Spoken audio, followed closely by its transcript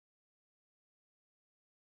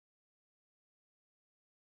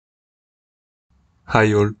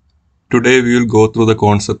Hi all. Today we will go through the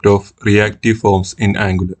concept of reactive forms in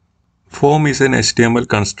Angular. Form is an HTML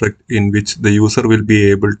construct in which the user will be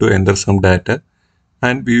able to enter some data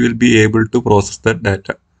and we will be able to process that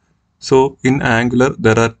data. So in Angular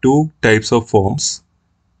there are two types of forms.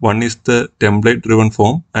 One is the template driven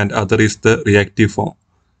form and other is the reactive form.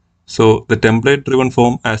 So the template driven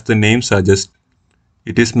form, as the name suggests,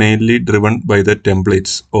 it is mainly driven by the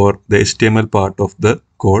templates or the HTML part of the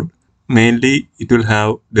code. Mainly, it will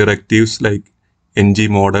have directives like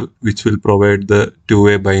ng model, which will provide the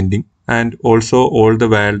two-way binding, and also all the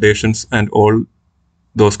validations and all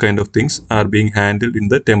those kind of things are being handled in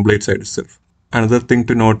the template side itself. Another thing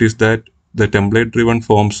to note is that the template-driven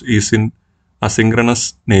forms is in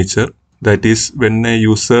asynchronous nature. That is, when a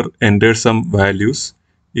user enters some values,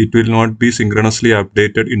 it will not be synchronously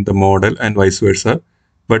updated in the model and vice versa,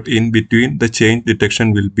 but in between the change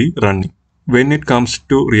detection will be running. When it comes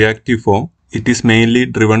to reactive form, it is mainly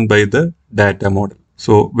driven by the data model.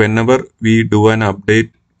 So whenever we do an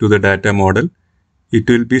update to the data model, it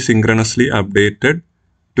will be synchronously updated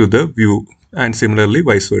to the view and similarly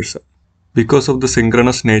vice versa. Because of the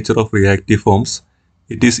synchronous nature of reactive forms,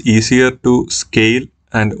 it is easier to scale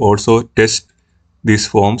and also test these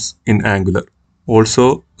forms in Angular.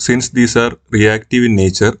 Also, since these are reactive in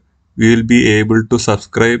nature, we will be able to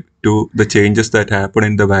subscribe to the changes that happen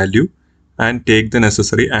in the value and take the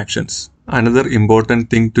necessary actions. Another important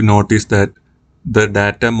thing to note is that the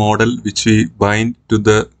data model which we bind to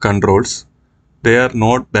the controls, they are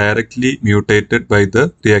not directly mutated by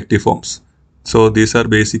the reactive forms. So these are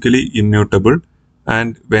basically immutable,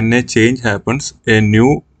 and when a change happens, a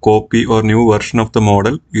new copy or new version of the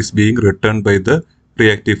model is being returned by the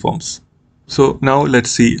reactive forms. So now let's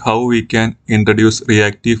see how we can introduce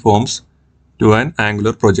reactive forms to an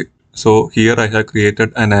Angular project. So here I have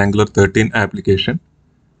created an Angular 13 application.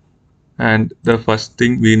 And the first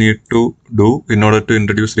thing we need to do in order to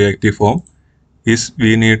introduce reactive form is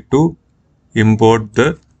we need to import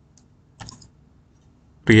the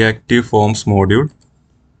ReactiveForms module.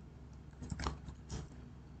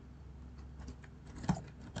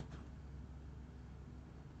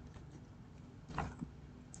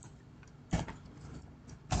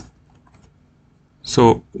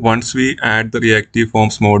 So once we add the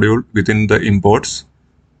ReactiveForms module within the imports,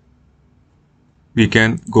 we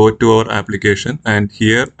can go to our application, and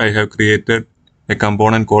here I have created a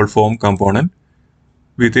component called form component,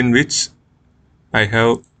 within which I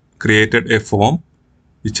have created a form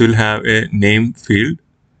which will have a name field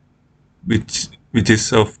which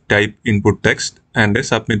is of type input text and a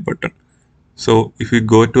submit button. So if you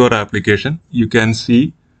go to our application, you can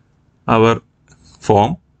see our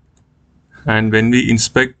form, and when we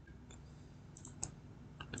inspect,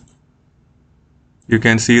 you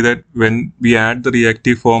can see that when we add the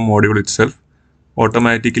reactive form module itself,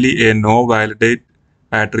 automatically a no validate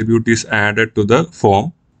attribute is added to the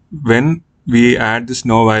form. When we add this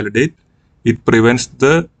no validate, it prevents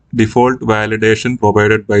the default validation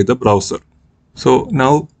provided by the browser. So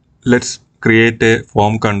now let's create a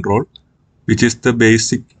form control, which is the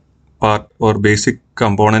basic part or basic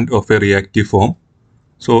component of a reactive form.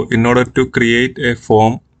 So in order to create a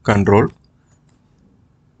form control,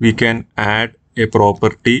 we can add a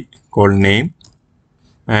property called name,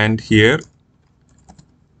 and here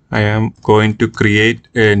I am going to create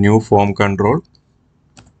a new form control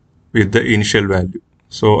with the initial value.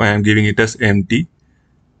 So I am giving it as empty.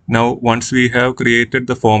 Now once we have created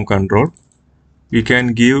the form control, we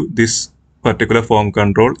can give this particular form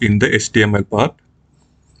control in the HTML part,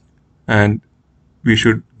 and we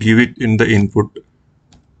should give it in the input,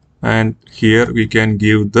 and here we can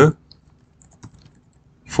give the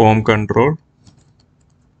form control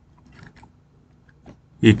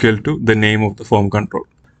equal to the name of the form control.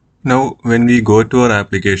 Now when we go to our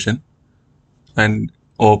application and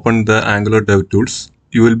open the Angular DevTools,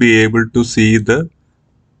 you will be able to see the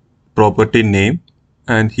property name,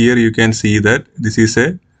 and here you can see that this is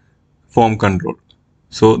a form control.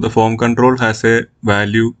 So the form control has a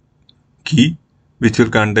value key which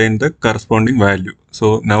will contain the corresponding value.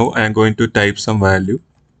 So now I am going to type some value.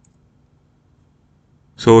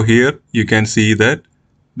 So here you can see that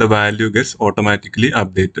the value gets automatically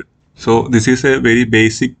updated. So this is a very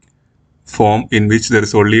basic form in which there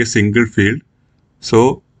is only a single field.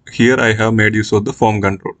 So here I have made use of the form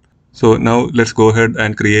control. So now let's go ahead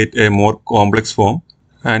and create a more complex form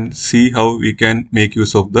and see how we can make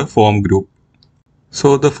use of the form group.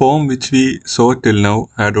 So the form which we saw till now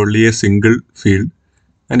had only a single field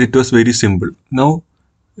and it was very simple. Now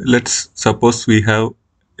let's suppose we have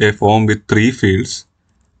a form with 3 fields,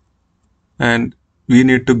 and we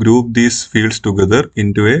need to group these fields together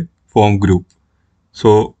into a form group.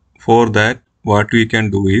 So for that, what we can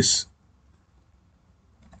do is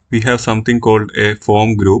we have something called a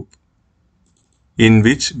form group in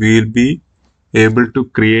which we will be able to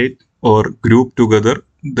create or group together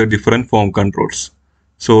the different form controls.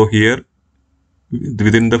 So here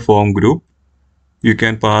within the form group, you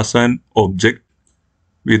can pass an object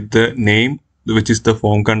with the name, which is the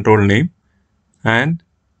form control name, and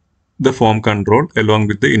the form control along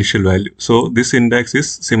with the initial value. So this syntax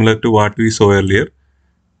is similar to what we saw earlier,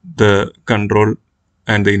 the control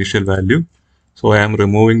and the initial value. So I am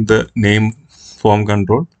removing the name form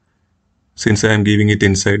control since I am giving it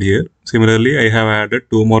inside here. Similarly, I have added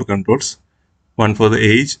two more controls, one for the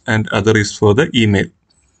age and other is for the email.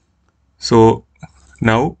 So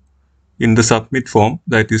now in the submit form,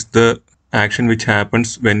 that is the action which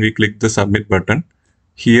happens when we click the submit button.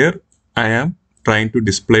 Here I am trying to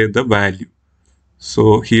display the value.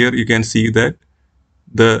 So here you can see that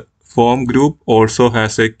the form group also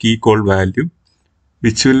has a key called value,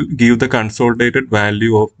 which will give the consolidated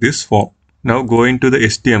value of this form. Now going to the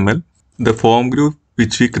HTML, the form group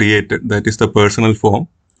which we created, that is the personal form,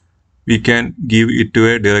 we can give it to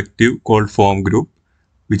a directive called FormGroup,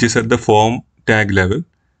 which is at the form tag level.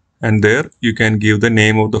 And there you can give the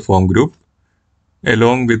name of the form group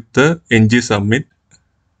along with the ng submit,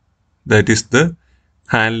 that is the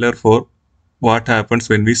handler for what happens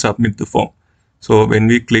when we submit the form. So when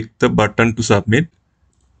we click the button to submit,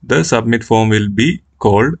 the submit form will be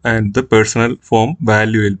called and the personal form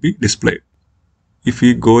value will be displayed. If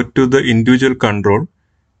we go to the individual control,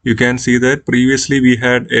 you can see that previously we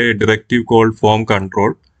had a directive called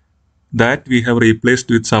FormControl that we have replaced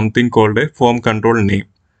with something called a FormControl name.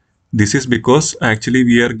 This is because actually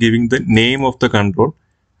we are giving the name of the control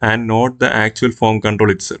and not the actual form control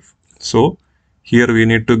itself. So here we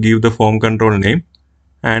need to give the form control name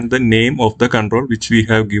and the name of the control which we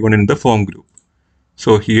have given in the form group.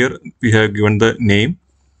 So here we have given the name.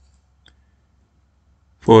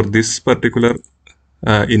 For this particular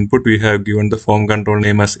input, we have given the form control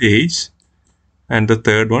name as age, and the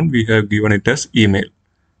third one we have given it as email.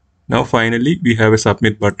 Now finally we have a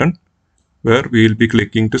submit button where we will be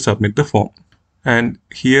clicking to submit the form. And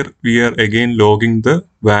here we are again logging the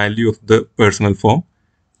value of the personal form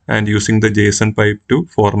and using the JSON pipe to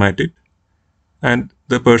format it. And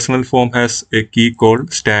the personal form has a key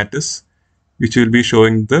called status, which will be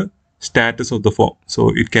showing the status of the form.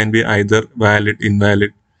 So it can be either valid,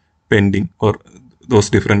 invalid, pending, or those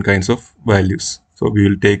different kinds of values. So we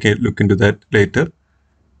will take a look into that later.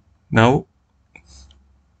 Now,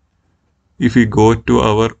 if we go to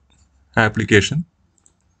our application,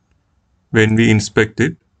 when we inspect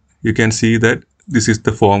it, you can see that this is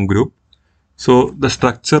the form group. So the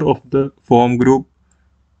structure of the form group,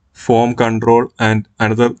 form control, and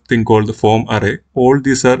another thing called the form array, all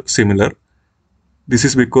these are similar. This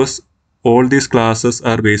is because all these classes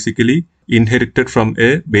are basically inherited from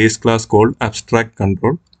a base class called abstract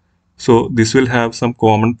control. So this will have some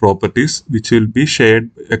common properties which will be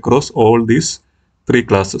shared across all these three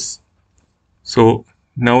classes. So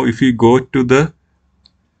now if you go to the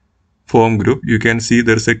form group, you can see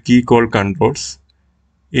there is a key called controls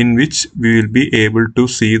in which we will be able to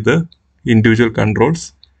see the individual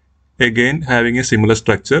controls, again having a similar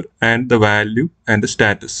structure, and the value and the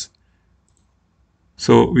status.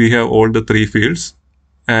 So we have all the three fields,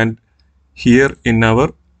 and here in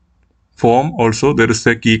our form also there is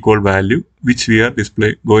a key called value which we are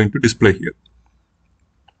going to display here.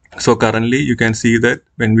 So currently you can see that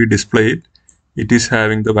when we display it, it is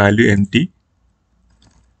having the value empty.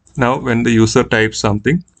 Now when the user types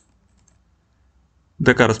something,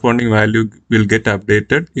 the corresponding value will get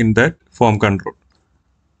updated in that form control,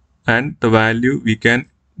 and the value we can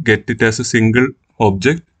get it as a single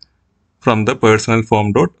object from the personal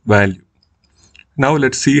form.value. Now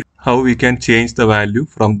let's see how we can change the value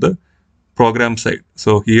from the program side.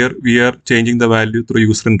 So here we are changing the value through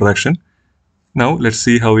user interaction. Now let's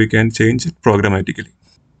see how we can change it programmatically.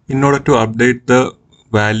 In order to update the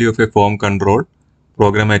value of a form control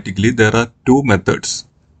programmatically, there are two methods.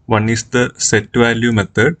 One is the setValue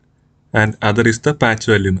method and other is the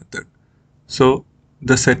patchValue method. So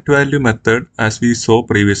the setValue method, as we saw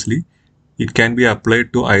previously, it can be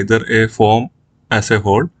applied to either a form as a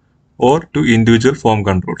whole or to individual form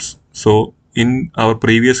controls. So in our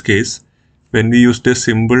previous case, when we used a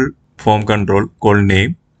simple form control called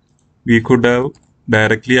name, we could have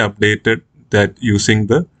directly updated that using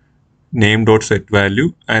the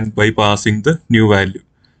name.setValue and by passing the new value.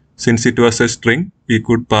 Since it was a string, we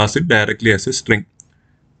could pass it directly as a string.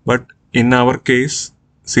 But in our case,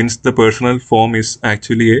 since the personal form is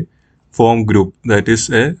actually a form group, that is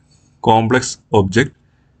a complex object,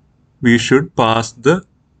 we should pass the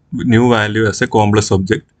new value as a complex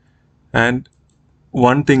object. And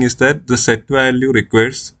one thing is that the set value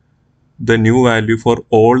requires the new value for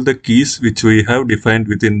all the keys which we have defined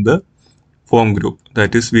within the form group.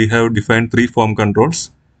 That is, we have defined 3 form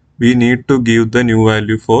controls. We need to give the new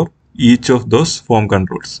value for each of those form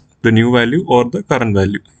controls, the new value or the current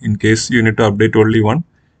value. In case you need to update only one,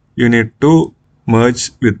 you need to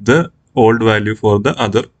merge with the old value for the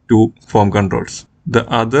other 2 form controls. The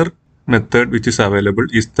other method which is available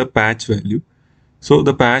is the patch value. So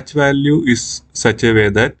the patch value is such a way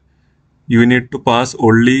that you need to pass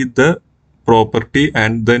only the property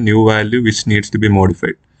and the new value which needs to be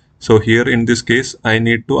modified. So here in this case, I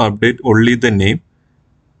need to update only the name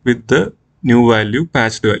with the new value,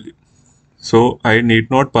 patched value. So I need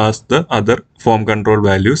not pass the other form control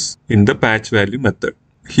values in the patch value method.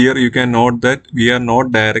 Here you can note that we are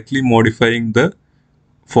not directly modifying the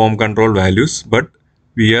form control values, but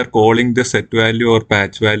we are calling the set value or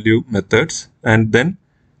patch value methods, and then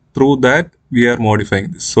through that we are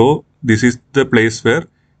modifying this. So this is the place where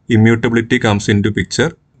immutability comes into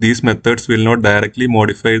picture. These methods will not directly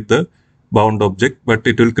modify the bound object, but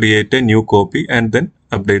it will create a new copy and then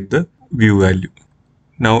update the view value.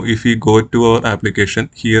 Now if we go to our application,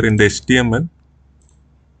 here in the HTML,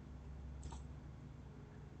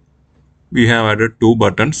 we have added 2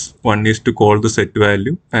 buttons. One is to call the set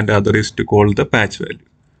value and other is to call the patch value.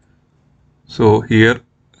 So here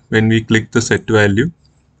when we click the set value,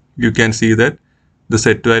 you can see that the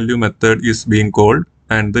set value method is being called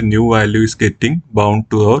and the new value is getting bound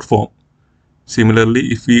to our form. Similarly,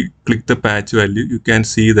 if we click the patch value, you can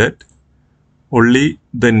see that only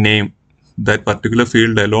the name, that particular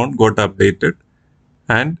field alone got updated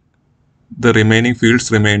and the remaining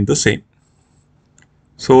fields remain the same.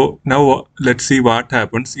 So now let's see what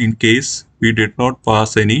happens in case we did not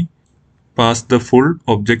pass the full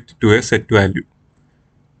object to a set value.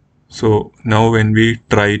 So now when we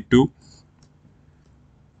try to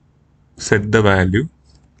set the value,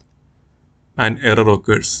 an error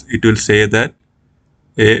occurs. It will say that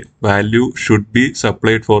a value should be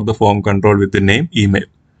supplied for the form control with the name email.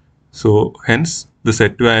 So hence the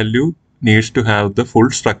set value needs to have the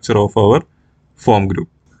full structure of our form group.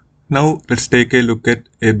 Now let's take a look at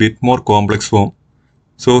a bit more complex form.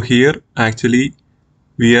 So here actually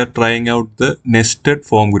we are trying out the nested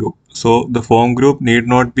form group. So the form group need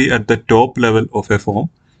not be at the top level of a form.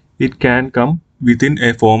 It can come within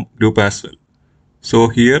a form group as well. So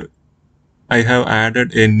here I have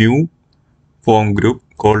added a new form group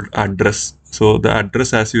called address. So the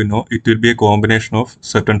address, as you know, it will be a combination of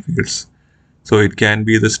certain fields. So it can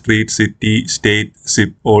be the street, city, state,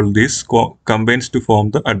 zip, all this combines to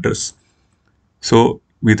form the address. So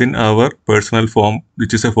within our personal form,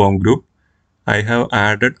 which is a form group, I have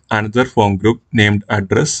added another form group named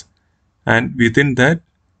address, and within that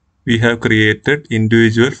we have created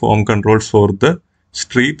individual form controls for the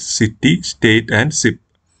street, city, state and zip.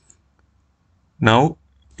 Now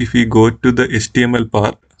if we go to the HTML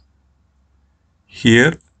part,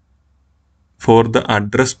 here for the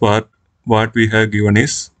address part, what we have given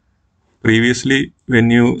is, previously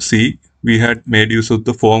when you see, we had made use of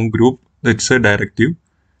the form group, that's a directive,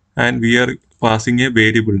 and we are passing a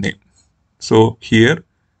variable name. So here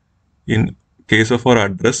in case of our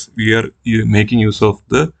address, we are making use of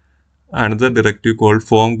the another directive called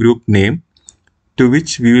form group name, to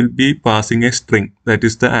which we will be passing a string, that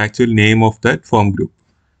is the actual name of that form group.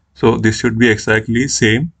 So this should be exactly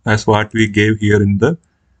same as what we gave here in the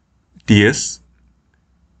TS.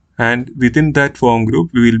 And within that form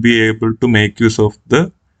group, we will be able to make use of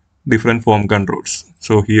the different form controls.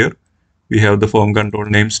 So here we have the form control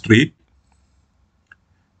name street,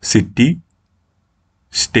 city,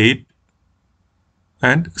 state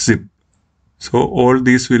and zip. So all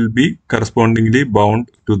these will be correspondingly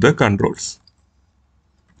bound to the controls.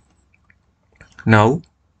 Now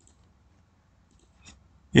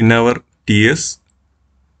in our TS,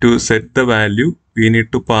 to set the value, we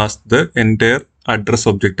need to pass the entire address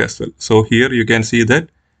object as well. So here you can see that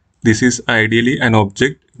this is ideally an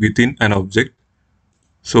object within an object.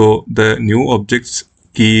 So the new object's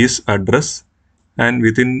key is address, and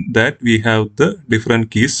within that we have the different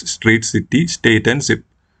keys street, city, state and zip.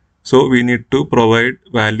 So we need to provide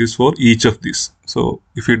values for each of these. So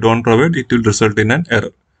if you don't provide, it will result in an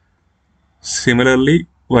error. Similarly,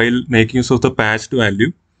 while making use of the patched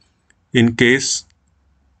value, in case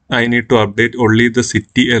I need to update only the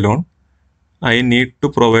city alone, I need to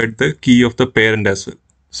provide the key of the parent as well.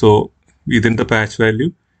 So within the patch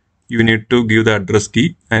value, you need to give the address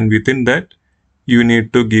key, and within that you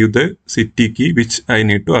need to give the city key, which I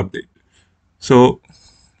need to update. So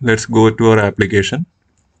let's go to our application.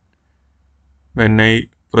 When I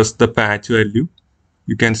press the patch value,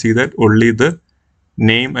 you can see that only the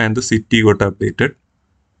name and the city got updated.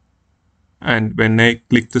 And when I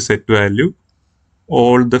click the set value,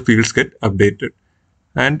 all the fields get updated.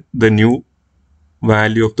 And the new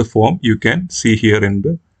value of the form you can see here in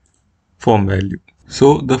the form value.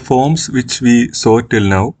 So the forms which we saw till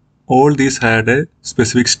now, all these had a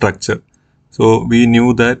specific structure. So we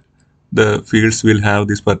knew that the fields will have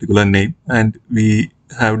this particular name and we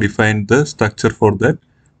have defined the structure for that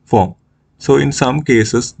form. So in some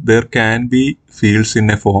cases, there can be fields in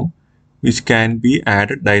a form which can be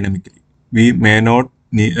added dynamically. We may not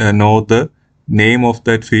know the name of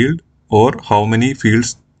that field or how many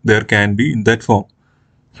fields there can be in that form.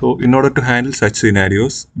 So in order to handle such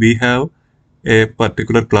scenarios, we have a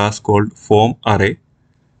particular class called FormArray,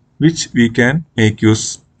 which we can make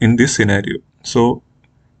use in this scenario. So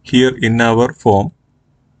here in our form,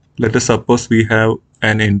 let us suppose we have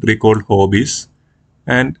an entry called hobbies,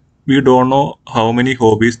 and we don't know how many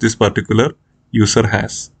hobbies this particular user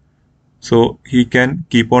has. So he can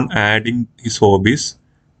keep on adding his hobbies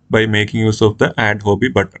by making use of the add hobby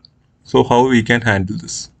button. So how we can handle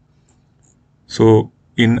this? So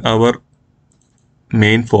in our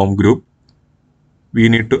main form group, we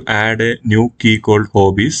need to add a new key called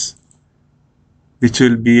hobbies, which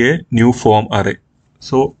will be a new form array.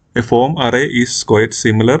 So a form array is quite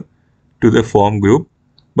similar to the form group,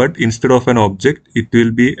 but instead of an object, it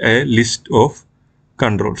will be a list of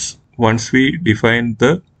controls. Once we define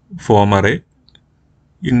the form array,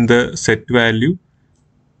 in the set value,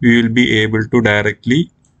 we will be able to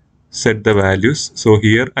directly set the values. So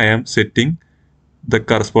here I am setting the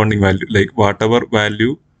corresponding value, like whatever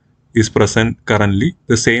value is present currently,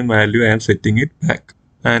 the same value I am setting it back.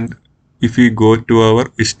 And if we go to our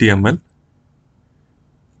HTML,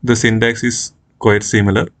 the syntax is quite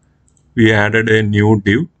similar. We added a new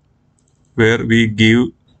div where we give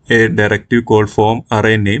a directive called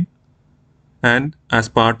FormArray_name, and as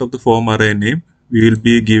part of the FormArray_name, we will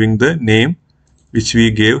be giving the name which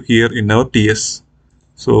we gave here in our TS.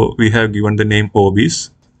 So we have given the name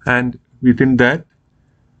hobbies, and within that,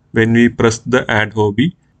 when we press the add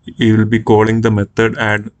hobby, we will be calling the method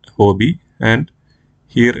add hobby, and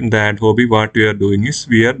here in the add hobby, what we are doing is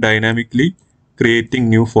we are dynamically creating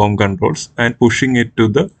new form controls and pushing it to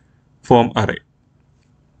the form array.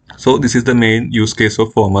 So this is the main use case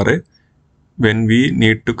of form array when we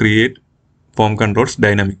need to create form controls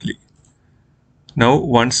dynamically. Now,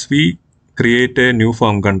 once we create a new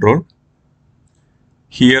form control,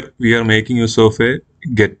 here we are making use of a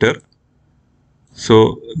getter.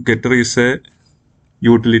 So getter is a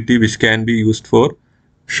utility which can be used for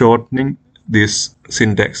shortening this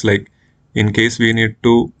syntax. Like in case we need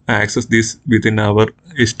to access this within our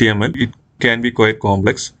HTML, it can be quite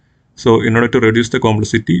complex. So in order to reduce the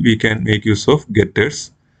complexity, we can make use of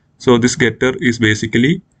getters. So this getter is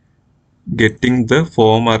basically getting the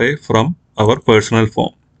form array from our personal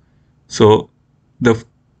form. So the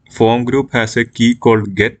form group has a key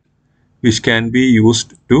called get, which can be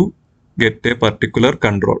used to get a particular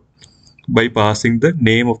control by passing the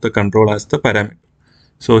name of the control as the parameter.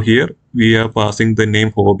 So here we are passing the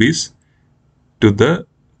name hobbies to the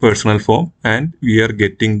personal form and we are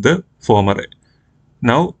getting the form array.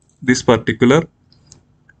 Now this particular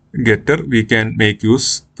getter we can make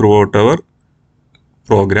use throughout our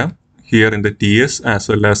program here in the TS as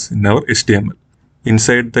well as in our HTML.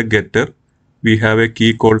 Inside the getter we have a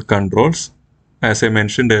key called controls. As I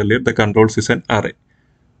mentioned earlier, the controls is an array.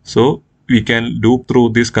 So we can loop through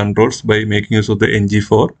these controls by making use of the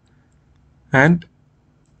ng_for, and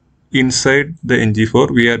inside the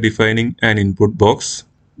ng_for we are defining an input box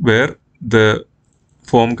where the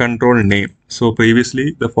form control name. So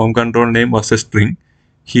previously the form control name was a string.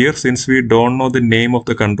 Here, since we don't know the name of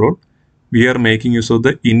the control, we are making use of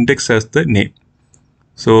the index as the name.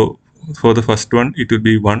 So for the first one it will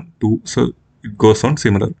be 1, 2, so it goes on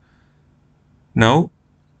similar. Now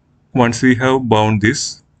once we have bound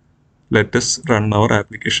this, let us run our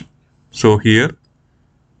application. So here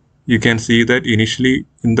you can see that initially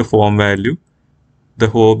in the form value, the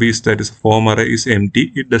hobbies, that is form array, is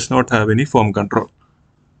empty. It does not have any form control.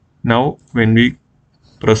 Now when we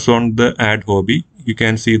press on the add hobby, you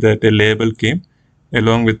can see that a label came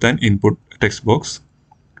along with an input text box,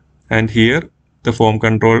 and here the form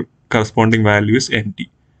control corresponding value is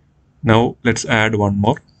empty. Now let's add one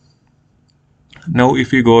more. Now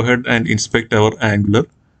if we go ahead and inspect our Angular,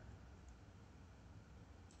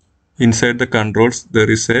 inside the controls there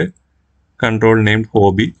is a control named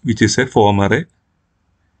hobby, which is a form array,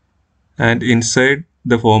 and inside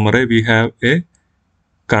the form array we have a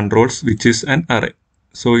controls which is an array.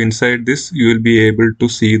 So inside this you will be able to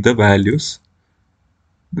see the values.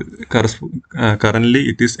 Currently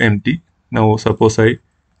it is empty. Now suppose I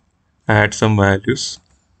add some values.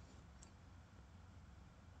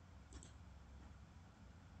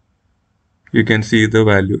 You can see the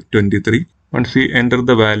value 23. Once we enter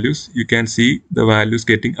the values, you can see the values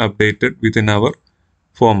getting updated within our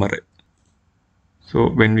form array. So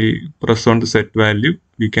when we press on the set value,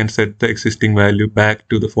 we can set the existing value back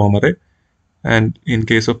to the form array. And in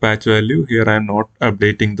case of patch value, here I am not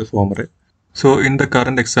updating the form array. So in the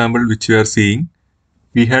current example which we are seeing,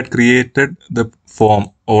 we had created the form,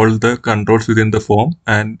 all the controls within the form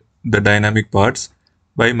and the dynamic parts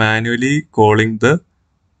by manually calling the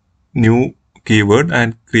new keyword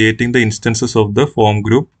and creating the instances of the form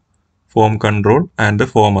group, form control, and the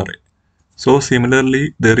form array. So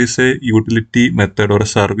similarly, there is a utility method or a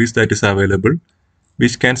service that is available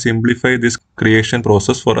which can simplify this creation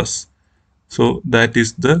process for us. So that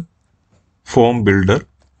is the form builder.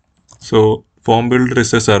 So form builder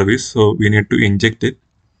is a service, so we need to inject it.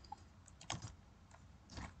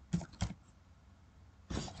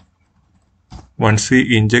 Once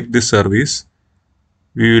we inject this service,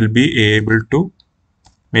 we will be able to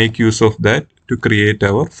make use of that to create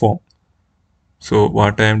our form. So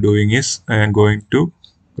what I am doing is I am going to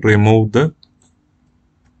remove the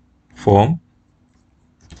form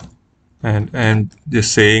and I am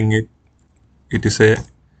just saying it is a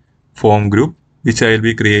form group which I will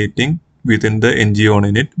be creating within the ng on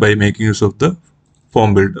init by making use of the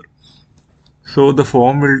form builder. So the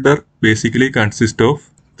form builder basically consists of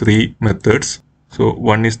three methods. So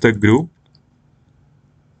one is the group,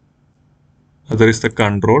 other is the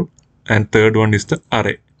control, and third one is the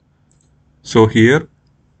array. So here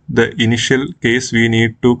the initial case we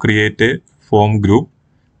need to create a form group.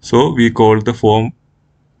 So we call the form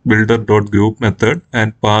builder.group method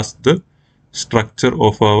and pass the structure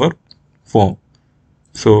of our form.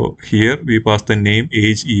 So here we pass the name,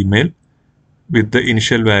 age, email with the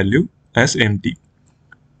initial value as empty.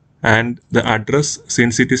 And the address,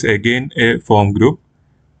 since it is again a form group,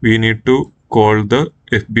 we need to call the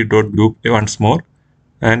fb.group once more,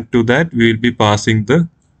 and to that we will be passing the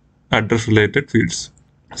address related fields.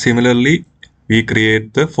 Similarly, we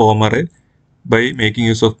create the form array by making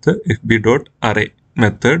use of the fb.array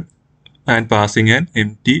method and passing an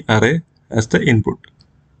empty array as the input.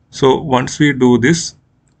 So once we do this,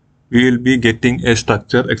 we will be getting a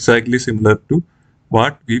structure exactly similar to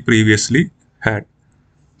what we previously had.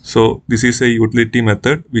 So this is a utility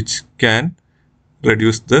method which can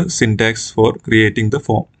reduce the syntax for creating the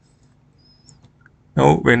form.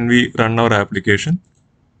 Now when we run our application,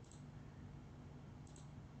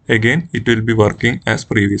 again it will be working as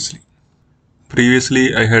previously.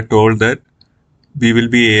 Previously I had told that we will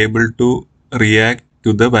be able to react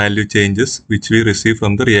to the value changes which we receive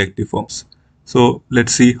from the reactive forms. So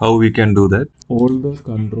let's see how we can do that. All the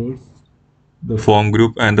controls, the form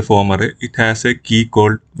group and the form array, it has a key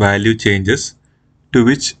called valueChanges to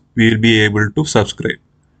which we will be able to subscribe.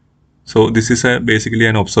 So this is basically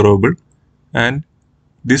an observable, and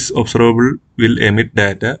this observable will emit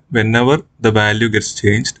data whenever the value gets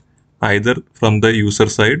changed, either from the user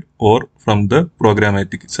side or from the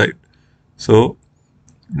programmatic side. So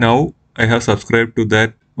now I have subscribed to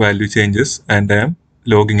that valueChanges and I am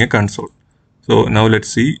logging a console. So now let's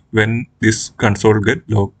see when this console get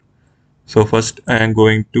logged. So first I am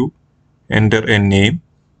going to enter a name.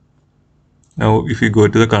 Now if you go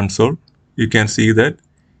to the console, you can see that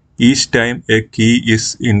each time a key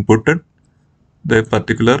is inputted, the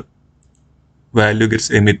particular value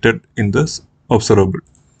gets emitted in this observable.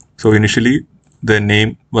 So initially the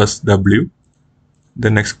name was W,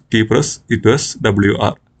 the next key press it was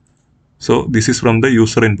WR. So this is from the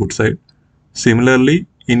user input side. Similarly,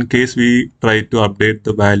 in case we try to update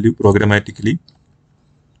the value programmatically,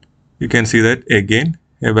 you can see that again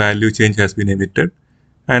a value change has been emitted,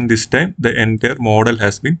 and this time the entire model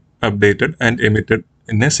has been updated and emitted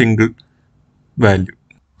in a single value.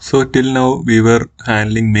 So till now we were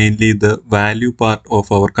handling mainly the value part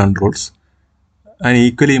of our controls. An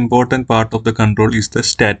equally important part of the control is the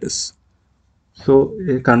status. So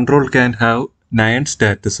a control can have 9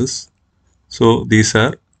 statuses. So these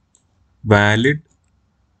are valid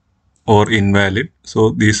or invalid. So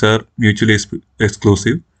these are mutually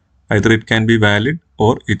exclusive. Either it can be valid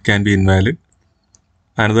or it can be invalid.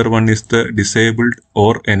 Another one is the disabled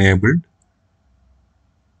or enabled.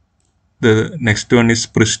 The next one is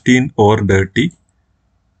pristine or dirty,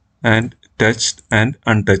 and touched and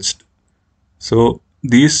untouched. So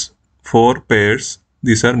these 4 pairs,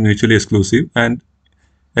 these are mutually exclusive, and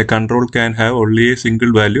a control can have only a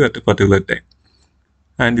single value at a particular time.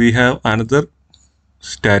 And we have another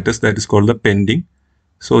status that is called the pending.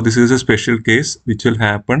 So this is a special case which will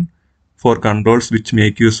happen for controls which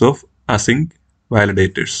make use of async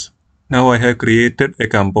validators. Now I have created a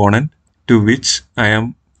component to which I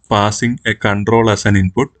am passing a control as an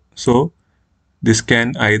input. So this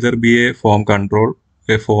can either be a form control,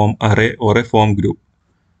 a form array, or a form group.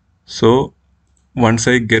 So once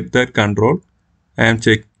I get that control, I am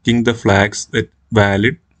checking the flags that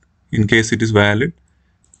valid in case it is valid,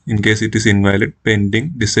 in case it is invalid,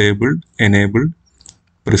 pending, disabled, enabled,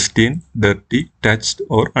 pristine, dirty, touched,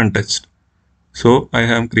 or untouched. So I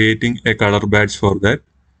am creating a color badge for that,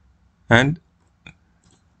 and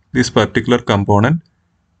this particular component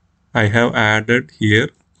I have added here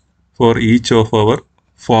for each of our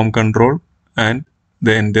form control and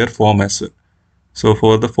the entire form as well. So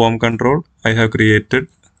for the form control, I have created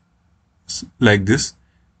like this,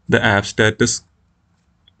 the app status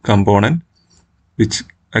component which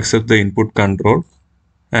accepts the input control,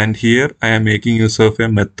 and here I am making use of a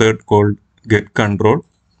method called getControl.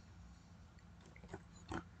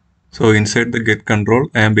 So inside the getControl,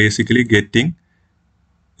 I am basically getting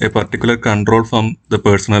a particular control from the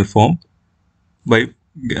personal form by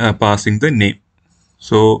passing the name.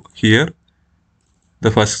 So here the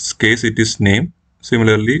first case it is name,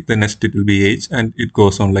 similarly the next it will be age, and it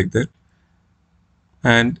goes on like that.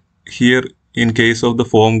 And here in case of the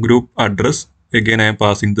form group address, again I am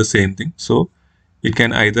passing the same thing. So it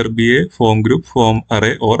can either be a form group, form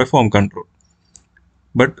array, or a form control.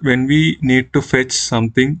 But when we need to fetch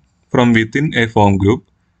something from within a form group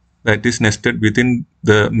that is nested within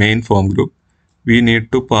the main form group, we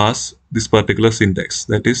need to pass this particular syntax,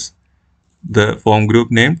 that is the form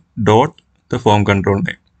group name dot the form control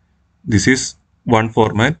name. This is one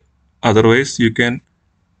format. Otherwise you can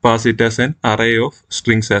pass it as an array of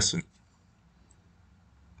strings as well.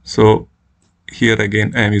 So here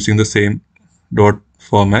again I am using the same dot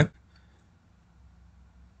format,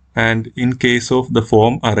 and in case of the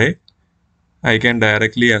form array I can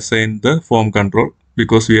directly assign the form control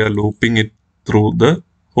because we are looping it through the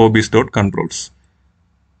hobbies.controls.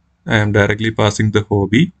 I am directly passing the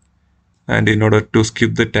hobby, and in order to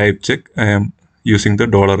skip the type check I am using the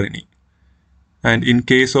 $any. And in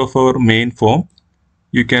case of our main form,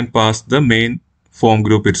 you can pass the main form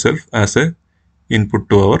group itself as a input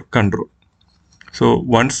to our control. So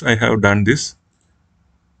once I have done this,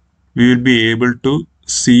 we will be able to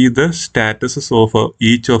see the statuses of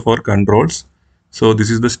each of our controls. So this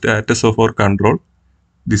is the status of our control.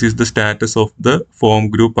 This is the status of the form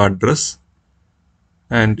group address.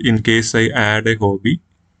 And in case I add a hobby,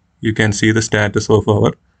 you can see the status of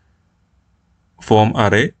our form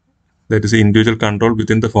array, that is the individual control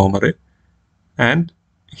within the form array. And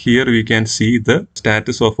here we can see the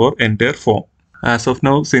status of our entire form. As of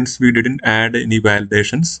now, since we didn't add any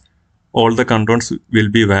validations, all the controls will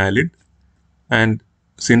be valid. And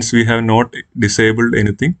since we have not disabled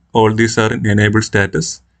anything, all these are in enabled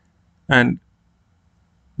status. And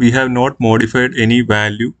we have not modified any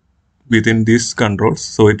value within these controls.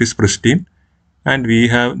 So it is pristine, and we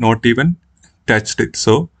have not even touched it.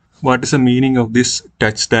 So what is the meaning of this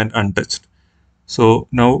touched and untouched? So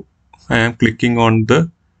now I am clicking on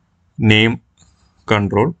the name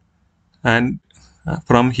control, and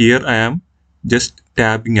from here I am just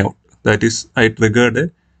tabbing out. That is, I triggered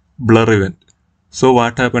a blur event. So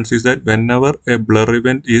what happens is that whenever a blur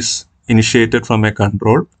event is initiated from a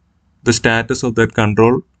control, the status of that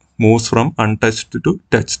control moves from untouched to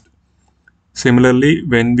touched. Similarly,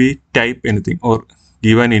 when we type anything or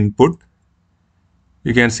give an input,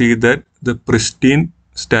 you can see that the pristine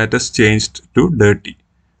status changed to dirty.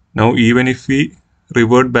 Now even if we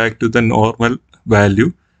revert back to the normal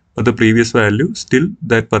value or the previous value, still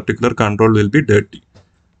that particular control will be dirty.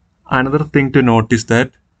 Another thing to note is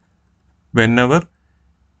that whenever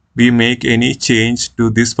we make any change to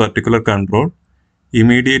this particular control,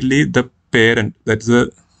 immediately the parent, that is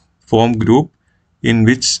the form group in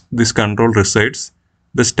which this control resides,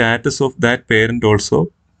 the status of that parent also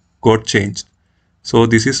got changed. So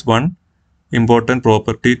this is one important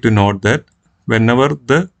property to note, that whenever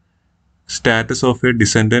the status of a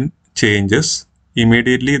descendant changes,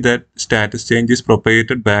 immediately that status change is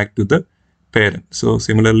propagated back to the parent. So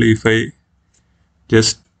similarly, if I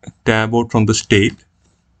just tab out from the state,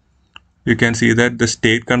 you can see that the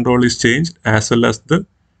state control is changed as well as the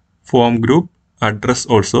form group address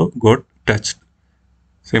also got touched.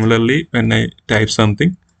 Similarly, when I type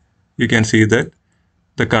something, you can see that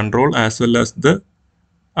the control as well as the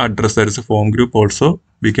address, that is a form group, also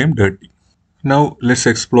became dirty. Now let's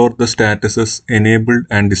explore the statuses enabled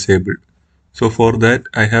and disabled. So for that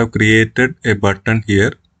I have created a button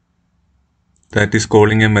here that is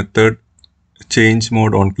calling a method change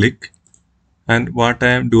mode on click. And what I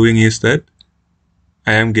am doing is that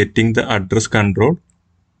I am getting the address control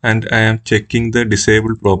and I am checking the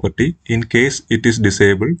disabled property. In case it is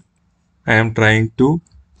disabled, I am trying to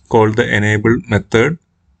call the enable method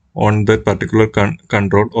on that particular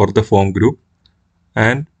control or the form group,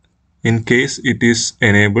 and in case it is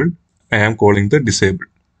enabled, I am calling the disabled.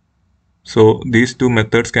 So these two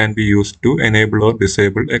methods can be used to enable or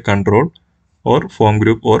disable a control or form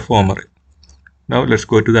group or form array. Now let's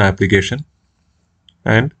go to the application,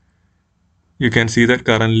 and you can see that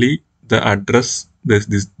currently the address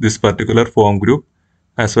this particular form group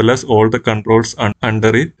as well as all the controls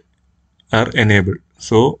under it are enabled.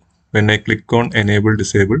 So when I click on enable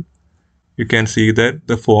disable, you can see that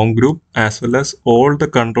the form group as well as all the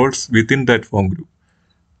controls within that form group,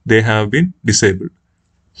 they have been disabled.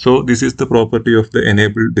 So this is the property of the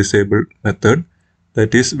enable disable method.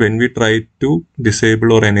 That is, when we try to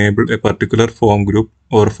disable or enable a particular form group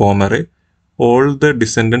or form array, all the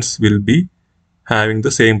descendants will be having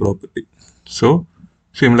the same property. So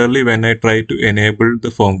similarly, when I try to enable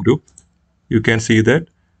the form group, you can see that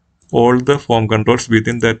all the form controls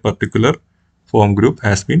within that particular form group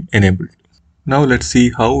has been enabled. Now let's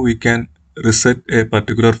see how we can reset a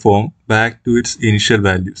particular form back to its initial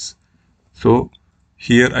values. So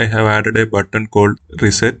here I have added a button called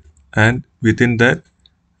reset, and within that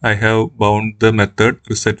I have bound the method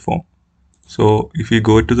reset form. So if you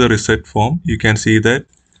go to the reset form, you can see that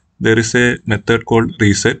there is a method called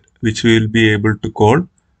reset which we will be able to call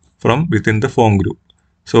from within the form group.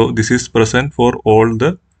 So this is present for all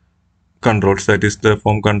the controls, that is the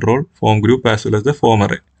form control, form group as well as the form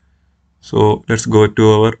array. So let's go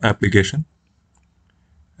to our application,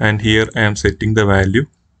 and here I am setting the value.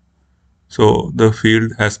 So the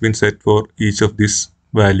field has been set for each of these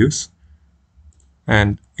values,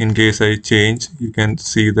 and in case I change, you can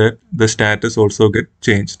see that the status also get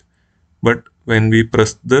changed. But when we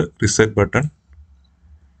press the reset button,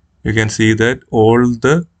 you can see that all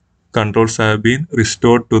the controls have been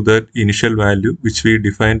restored to that initial value which we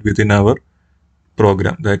defined within our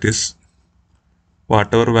program. That is,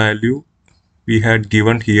 whatever value we had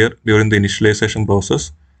given here during the initialization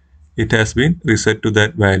process, it has been reset to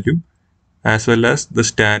that value, as well as the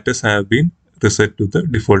status have been reset to the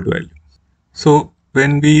default value. So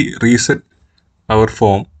when we reset our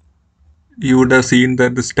form, you would have seen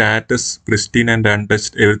that the status, pristine and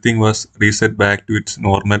untouched, everything was reset back to its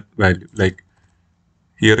normal value. Like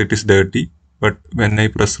here it is dirty, but when I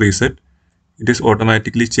press reset, it is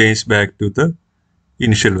automatically changed back to the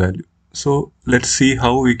initial value. So let's see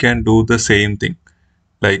how we can do the same thing,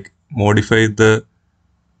 like modify the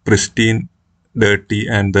pristine, dirty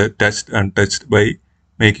and the touched, untouched by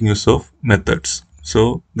making use of methods.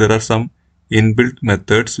 So there are some inbuilt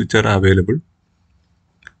methods which are available.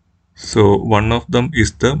 So one of them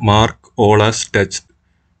is the mark all as touched.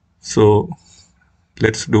 So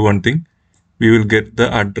let's do one thing. We will get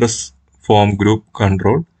the address form group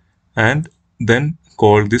control and then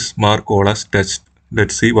call this mark all as touched.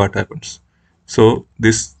 Let's see what happens. So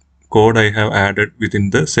this code I have added within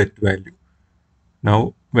the set value.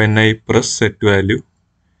 Now when I press set value,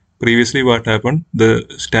 previously what happened, the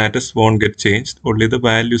status won't get changed, only the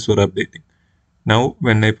values were updating. Now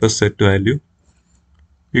when I press set value,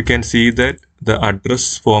 you can see that the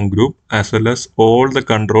address form group as well as all the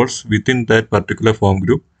controls within that particular form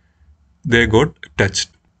group, they got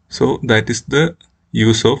touched. So that is the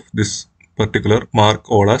use of this particular mark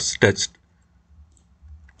all as touched.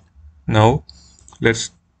 Now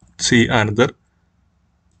let's see another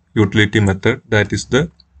utility method, that is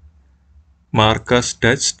the mark as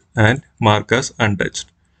touched and mark as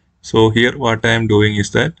untouched. So here what I am doing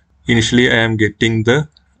is that initially I am getting the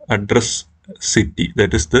address city,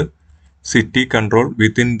 that is the city control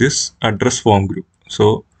within this address form group.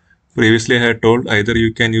 So previously I had told either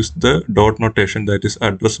you can use the dot notation, that is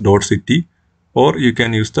address dot city, or you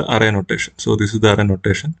can use the array notation. So this is the array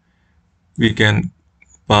notation. We can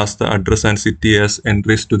pass the address and city as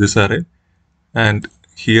entries to this array, and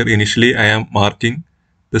here initially I am marking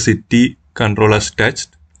the city control as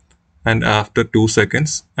touched, and after 2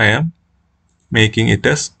 seconds I am making it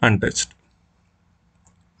as untouched.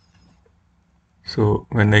 So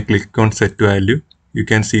when I click on set value, you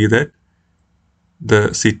can see that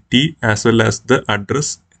the city as well as the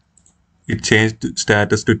address, it changed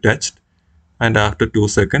status to touched, and after 2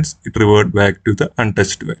 seconds it reverted back to the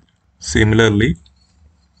untouched value. Similarly,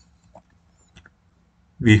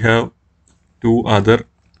 we have two other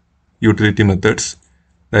utility methods,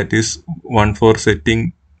 that is one for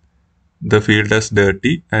setting the field as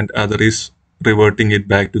dirty and other is reverting it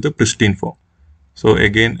back to the pristine form. So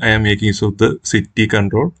again I am making use of the city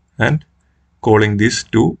control, and calling these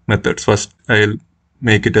two methods. First, I'll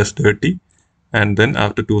make it as dirty, and then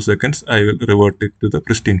after 2 seconds, I will revert it to the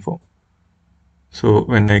pristine form. So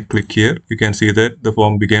when I click here, you can see that the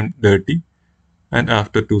form became dirty, and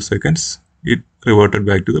after 2 seconds, it reverted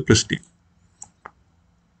back to the pristine.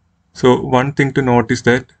 So one thing to note is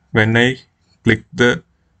that when I click the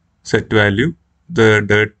set value, the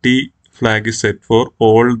dirty flag is set for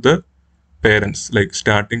all the parents, like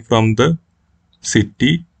starting from the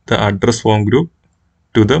city, the address form group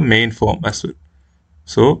to the main form as well.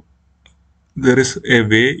 So there is a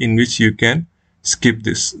way in which you can skip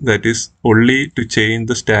this, that is only to change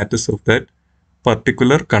the status of that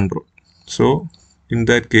particular control. So in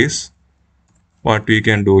that case, what we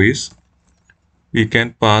can do is we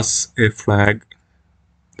can pass a flag,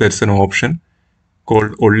 that's an option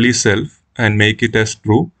called only self, and make it as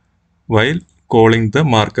true while calling the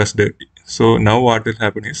mark as dirty. So now what will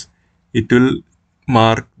happen is it will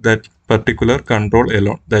mark that particular control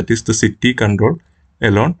alone, that is the city control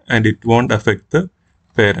alone, and it won't affect the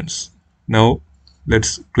parents. Now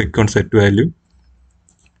let's click on set value.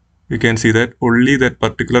 You can see that only that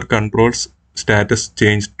particular control's status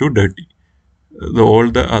changed to dirty. All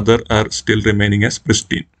the other are still remaining as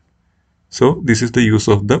pristine. So this is the use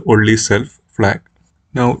of the only self flag.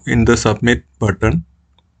 Now in the submit button,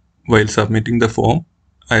 while submitting the form,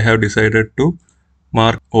 I have decided to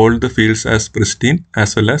mark all the fields as pristine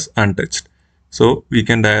as well as untouched. So we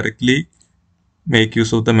can directly make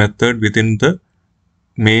use of the method within the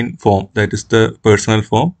main form, that is the personal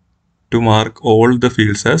form, to mark all the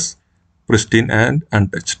fields as pristine and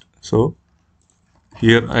untouched. So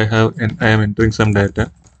here I am entering some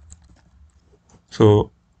data.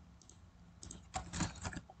 So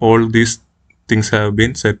all these things have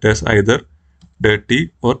been set as either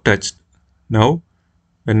dirty or touched. Now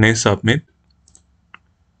when I submit,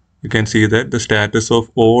 you can see that the status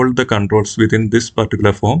of all the controls within this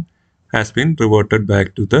particular form has been reverted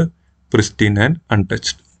back to the pristine and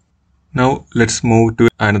untouched. Now let's move to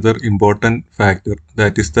another important factor,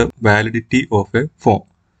 that is the validity of a form.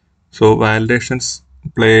 So validations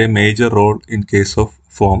play a major role in case of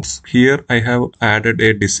forms. Here I have added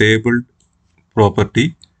a disabled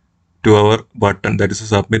property to our button, that is a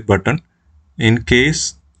submit button. In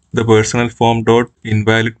case the personal form dot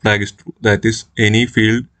invalid flag is true, that is any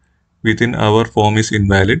field within our form is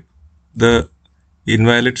invalid, the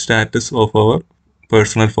invalid status of our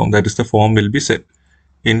personal form, that is the form, will be set.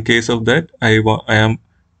 In case of that, I am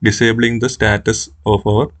disabling the status of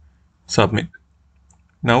our submit.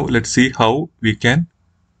 Now let's see how we can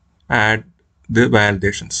add the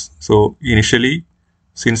validations. So initially,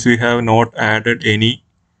 since we have not added any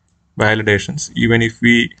validations, even if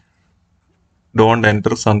we don't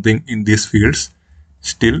enter something in these fields,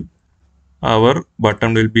 still our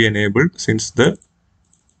button will be enabled since the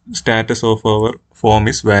status of our form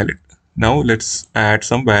is valid. Now let's add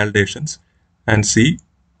some validations and see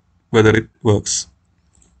whether it works.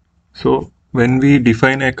 So when we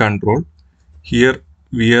define a control, here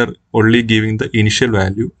we are only giving the initial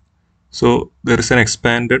value. So there is an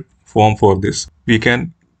expanded form for this. We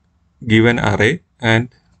can give an array, and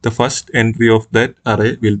the first entry of that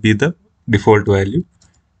array will be the default value.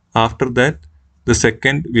 After that, the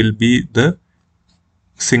second will be the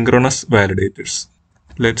synchronous validators.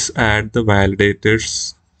 Let's add the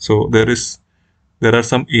validators. So there are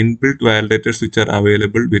some inbuilt validators which are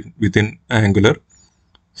available within Angular.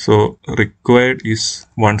 So required is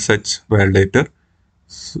one such validator.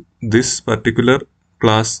 So this particular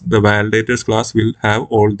class, the validators class, will have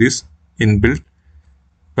all these inbuilt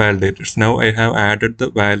validators. Now I have added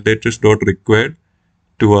the validators.required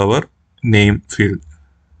to our name field.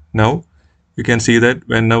 Now you can see that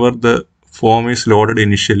whenever the form is loaded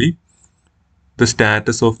initially, the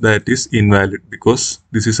status of that is invalid because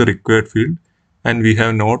this is a required field and we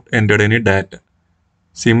have not entered any data.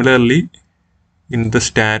 Similarly, in the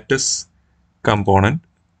status component,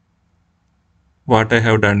 what I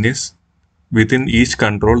have done is within each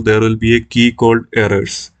control there will be a key called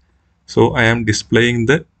errors. So I am displaying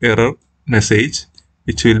the error message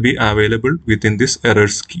which will be available within this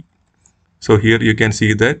errors key. So here you can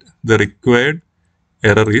see that the required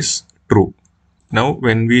error is true. Now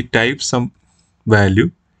when we type some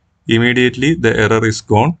value, immediately the error is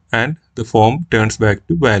gone and the form turns back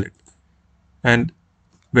to valid. And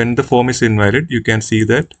when the form is invalid, you can see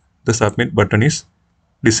that the submit button is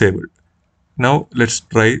disabled. Now let's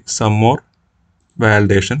try some more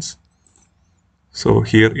validations. So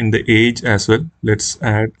here in the age as well, let's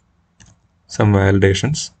add some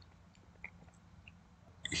validations.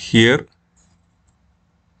 Here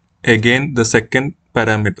again the second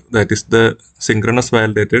parameter, that is the synchronous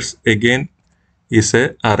validators, again is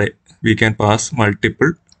a array. We can pass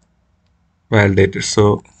multiple validators.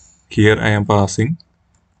 So here I am passing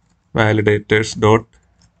validators dot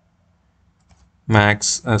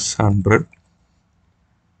max as 100,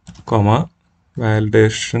 comma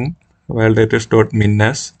validators dot min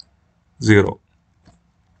as 0.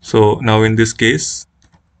 So now in this case,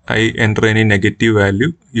 I enter any negative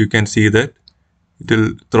value, you can see that it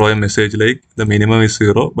will throw a message like the minimum is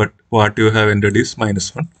 0, but what you have entered is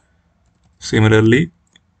 -1. Similarly,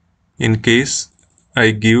 in case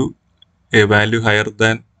I give a value higher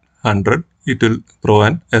than 100, it will throw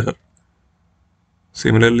an error.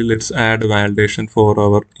 Similarly, let's add validation for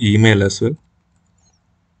our email as well.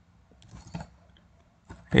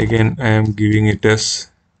 Again, I am giving it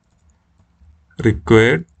as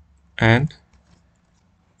required and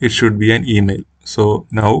it should be an email. So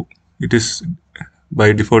now it is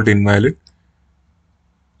by default invalid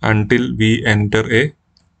until we enter a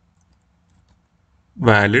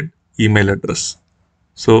valid email address.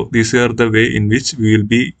 So these are the way in which we will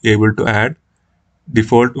be able to add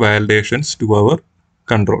default validations to our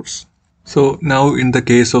controls. So now in the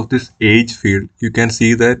case of this age field, you can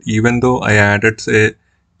see that even though I added a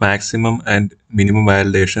maximum and minimum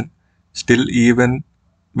validation, still even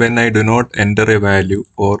when I do not enter a value,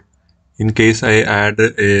 or in case I add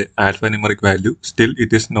a alphanumeric value, still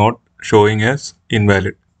it is not showing as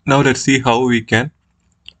invalid. Now let's see how we can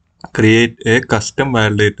create a custom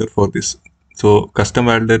validator for this. So custom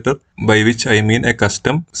validator, by which I mean a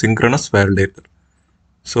custom synchronous validator.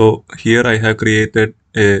 So here I have created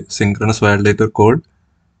a synchronous validator called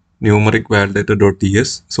numeric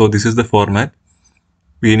validator.ts. So this is the format.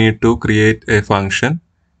 We need to create a function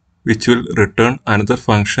which will return another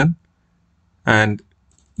function, and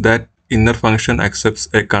that inner function accepts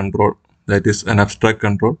a control, that is an abstract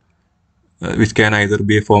control, which can either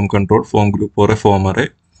be a form control, form group, or a form array,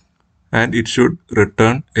 and it should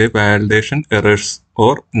return a validation errors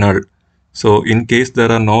or null. So in case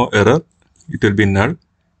there are no error, it will be null.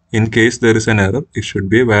 In case there is an error, it should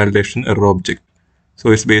be a validation error object.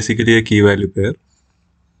 So it's basically a key value pair.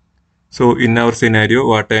 So in our scenario,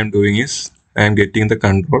 what I am doing is I am getting the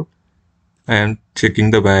control. I am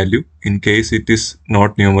checking the value. In case it is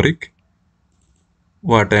not numeric,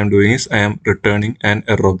 what I am doing is I am returning an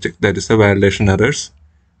error object, that is a validation errors,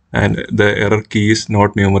 and the error key is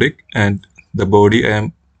not numeric, and the body I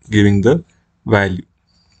am giving the value.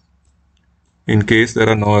 In case there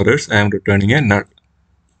are no errors, I am returning a null.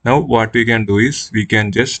 Now what we can do is we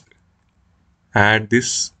can just add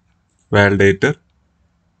this validator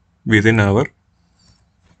within our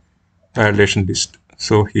validation list.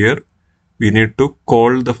 So here we need to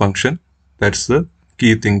call the function. That's the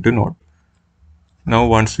key thing to note. Now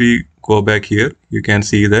once we go back here, you can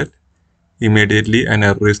see that immediately an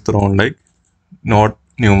error is thrown like not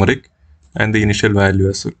numeric and the initial value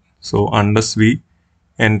as well. So unless we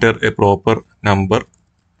enter a proper number,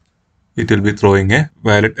 it will be throwing a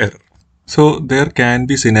valid error. So there can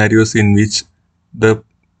be scenarios in which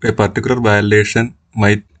a particular validation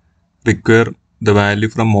might require the value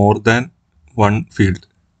from more than one field.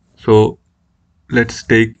 So let's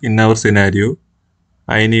take in our scenario,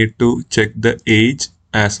 I need to check the age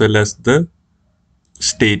as well as the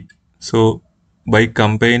state. So by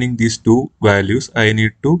combining these two values, I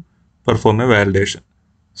need to perform a validation.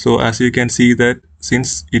 So as you can see that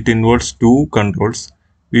since it involves two controls,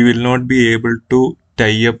 we will not be able to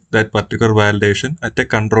tie up that particular validation at a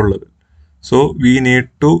control level. So we need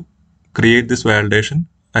to create this validation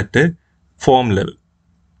at a form level,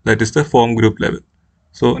 that is the form group level.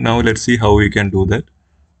 So now let's see how we can do that.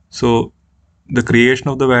 So the creation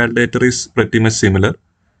of the validator is pretty much similar.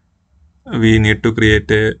 We need to create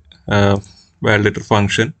a validator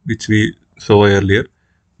function which we saw earlier,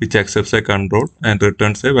 which accepts a control and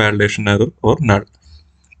returns a validation error or null.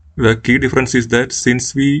 The key difference is that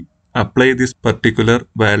since we apply this particular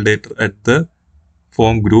validator at the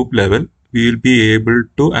form group level, we will be able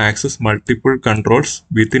to access multiple controls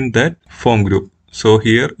within that form group. So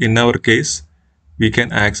here in our case, we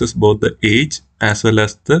can access both the age as well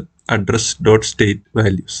as the address.state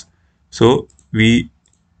values. So we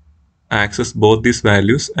access both these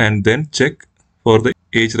values and then check for the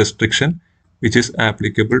age restriction which is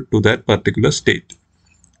applicable to that particular state.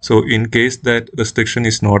 So in case that restriction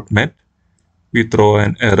is not met, we throw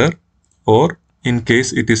an error, or in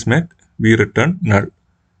case it is met, we return null.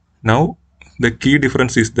 Now the key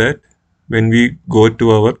difference is that when we go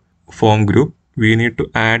to our form group, we need to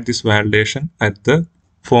add this validation at the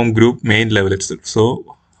form group main level itself.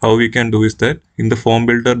 So how we can do is that in the form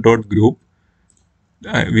builder.group,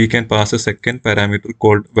 we can pass a second parameter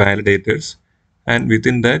called validators, and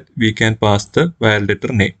within that we can pass the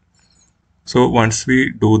validator name. So once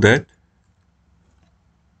we do that,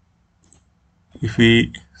 if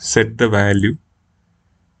we set the value,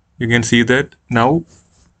 you can see that now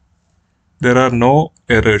there are no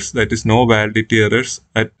errors, that is no validity errors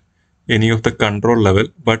at any of the control level,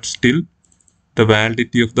 but still the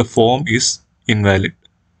validity of the form is invalid.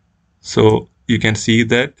 So you can see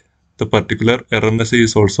that the particular error message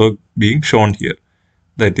is also being shown here.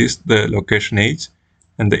 That is the location age,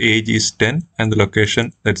 and the age is 10, and the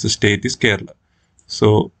location, that's the state, is Kerala.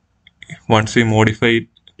 So once we modify it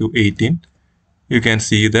to 18, you can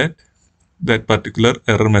see that that particular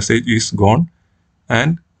error message is gone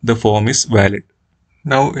and the form is valid.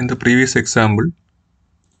 Now in the previous example,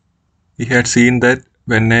 we had seen that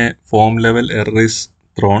when a form level error is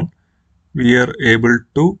thrown, we are able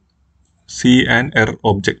to see an error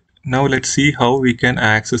object. Now let's see how we can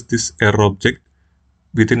access this error object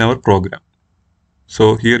within our program.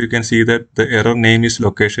 So here you can see that the error name is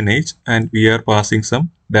location age, and we are passing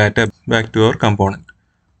some data back to our component.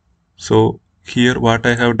 So here what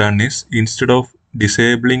I have done is, instead of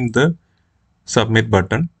disabling the submit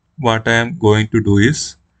button, what I am going to do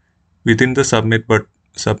is, within the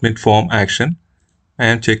submit form action, I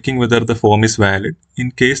am checking whether the form is valid.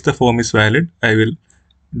 In case the form is valid, I will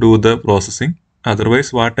do the processing.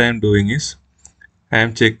 Otherwise, what I am doing is, I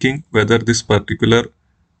am checking whether this particular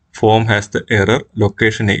form has the error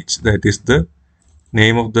location age, that is the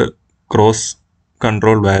name of the cross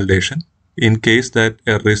control validation. In case that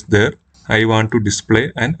error is there, I want to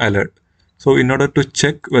display an alert. So in order to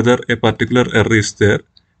check whether a particular error is there,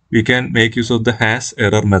 we can make use of the has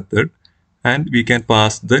error method, and we can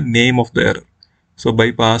pass the name of the error. So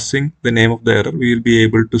by passing the name of the error, we will be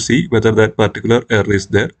able to see whether that particular error is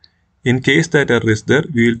there. In case that error is there,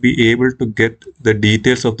 we will be able to get the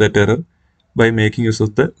details of that error by making use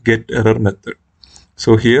of the get error method.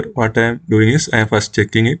 So here what I am doing is, I am first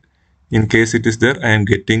checking it. In case it is there, I am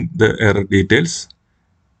getting the error details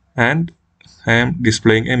and I am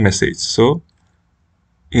displaying a message. So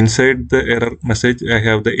inside the error message, I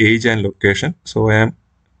have the age and location. So I am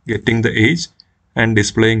getting the age and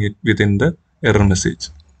displaying it within the error message.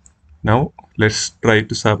 Now let's try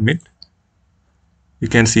to submit. You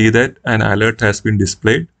can see that an alert has been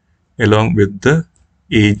displayed along with the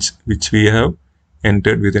age which we have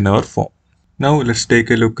entered within our form. Now let's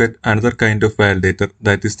take a look at another kind of validator,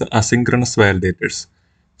 that is the asynchronous validators.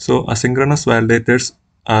 So asynchronous validators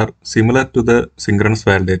are similar to the synchronous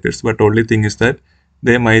validators, but only thing is that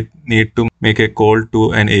they might need to make a call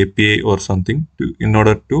to an API or something in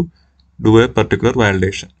order to do a particular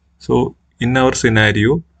validation. So in our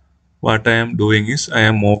scenario, what I am doing is, I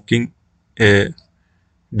am mocking a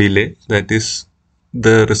delay, that is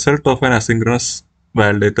the result of an asynchronous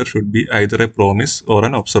validator should be either a promise or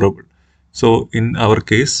an observable. So in our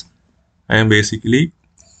case, I am basically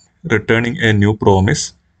returning a new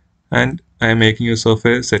promise, and I am making use of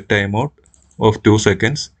a set timeout of 2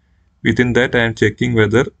 seconds. Within that, I am checking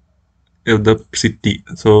whether the city.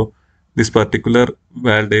 So this particular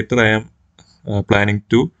validator I am planning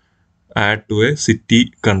to add to a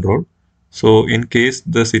city control. So in case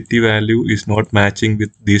the city value is not matching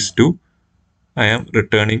with these two, I am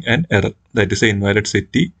returning an error, that is an invalid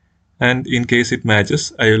city, and in case it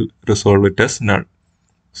matches, I will resolve it as null.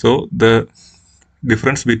 So the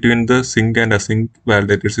difference between the sync and async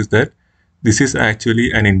validators is that this is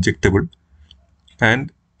actually an injectable,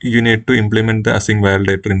 and you need to implement the async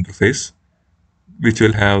validator interface, which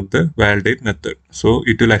will have the validate method. So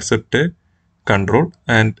it will accept a control,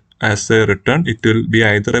 and as a return, it will be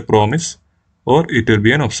either a promise or it will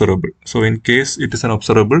be an observable. So in case it is an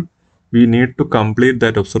observable, we need to complete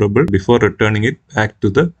that observable before returning it back to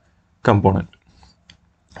the component.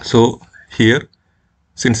 So here,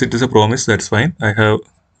 since it is a promise, that's fine. I have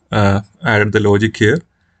added the logic here.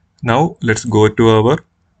 Now let's go to our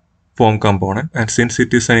form component, and since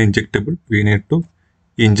it is an injectable, we need to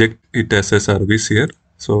inject it as a service here.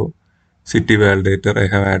 So city validator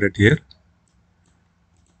I have added here.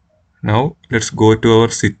 Now let's go to our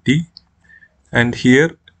city, and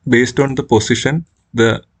here, based on the position,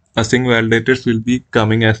 the async validators will be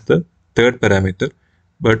coming as the third parameter.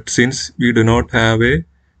 But since we do not have a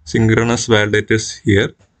synchronous validators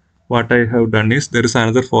here, what I have done is, there is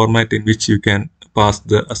another format in which you can pass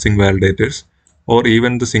the async validators or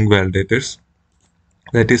even the sync validators,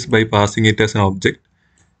 that is by passing it as an object.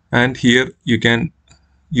 And here you can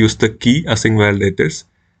use the key async validators,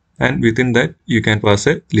 and within that you can pass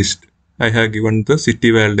a list. I have given the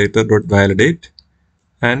city validator.validate,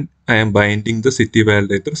 and I am binding the city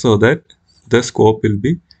validator so that the scope will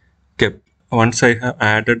be kept. Once I have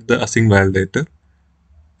added the async validator,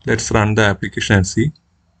 let's run the application and see.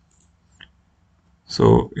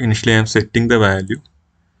 So initially I am setting the value.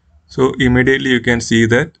 So immediately you can see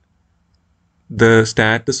that the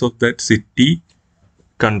status of that city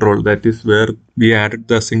control, that is where we added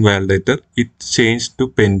the async validator, it changed to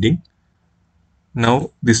pending.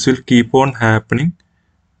 Now this will keep on happening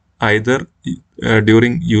either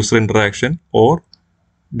during user interaction or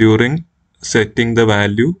during setting the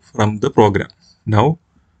value from the program. Now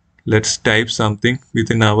let's type something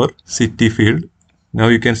within our city field. Now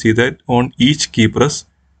you can see that on each key press,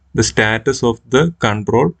 the status of the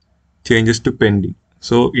control changes to pending.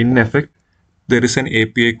 So in effect, there is an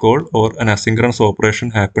API call or an asynchronous operation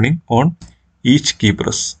happening on each key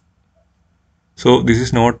press. So this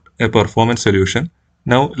is not a performance solution.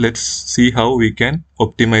 Now let's see how we can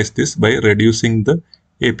optimize this by reducing the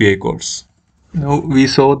API calls. Now we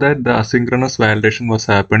saw that the asynchronous validation was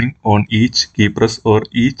happening on each key press or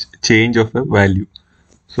each change of a value.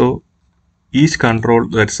 So each control,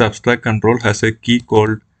 that's abstract control, has a key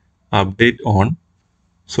called update on.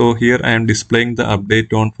 So here I am displaying the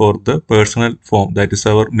update on for the personal form, that is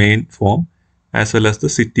our main form, as well as the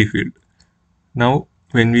city field. Now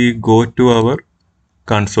when we go to our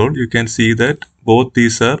console, you can see that both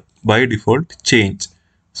these are by default change.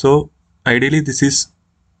 So ideally this is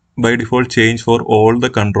by default change for all the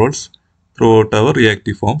controls throughout our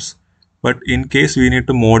reactive forms. But in case we need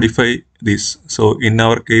to modify this, so in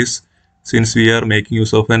our case, since we are making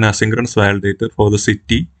use of an asynchronous validator for the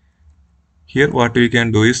city, here what we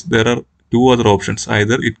can do is there are two other options.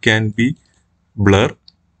 Either it can be blur.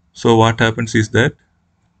 So what happens is that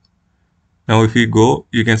now if we go,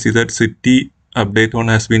 you can see that city update on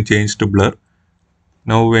has been changed to blur.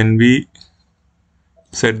 Now when we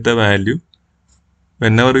set the value,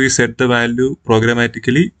 whenever we set the value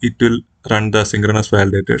programmatically, it will run the asynchronous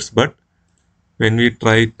validators. But when we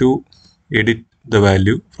try to edit the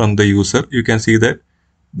value from the user, you can see that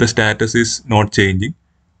the status is not changing.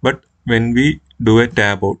 But when we do a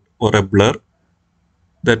tab out or a blur,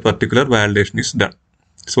 that particular validation is done.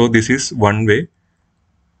 So this is one way.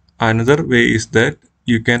 Another way is that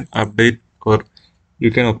you can update or you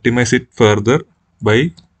can optimize it further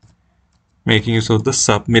by making use of the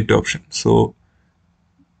submit option. So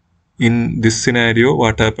in this scenario,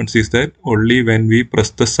 what happens is that only when we press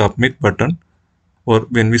the submit button or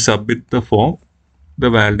when we submit the form, the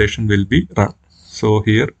validation will be run. So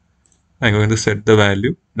here I'm going to set the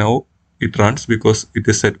value. Now it runs because it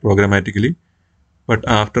is set programmatically. But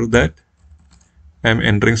after that, I'm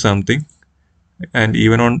entering something, and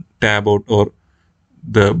even on tab out or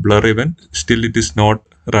the blur event, still it is not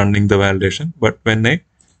running the validation. But when I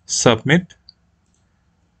submit,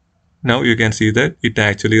 now you can see that it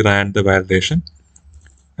actually ran the validation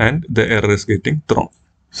and the error is getting thrown.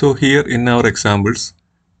 So here in our examples,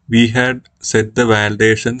 we had set the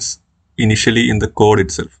validations initially in the code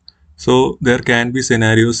itself. So there can be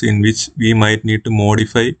scenarios in which we might need to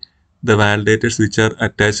modify the validators which are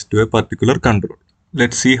attached to a particular control.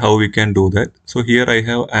 Let's see how we can do that. So here I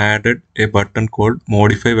have added a button called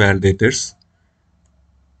modify validators,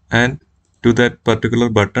 and to that particular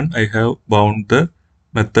button I have bound the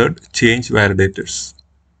method change validators.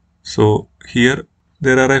 So here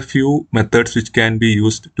there are a few methods which can be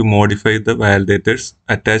used to modify the validators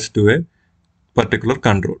attached to a particular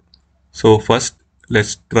control. So first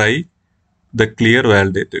let's try the clear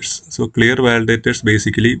validators. So clear validators,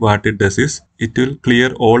 basically what it does is it will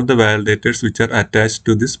clear all the validators which are attached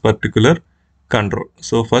to this particular control.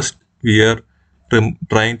 So first we are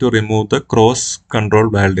trying to remove the cross control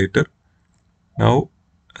validator. Now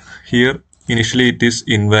here initially it is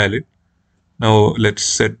invalid. Now let's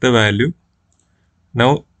set the value.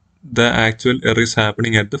 Now the actual error is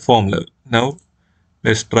happening at the form level. Now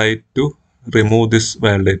let's try to remove this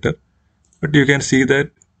validator. But you can see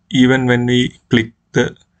that even when we click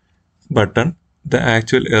the button, the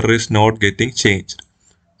actual error is not getting changed.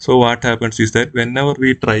 So what happens is that whenever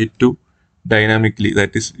we try to dynamically,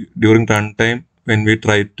 that is during runtime, when we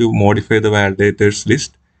try to modify the validators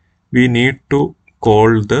list, we need to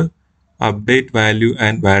call the update value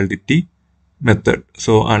and validity method.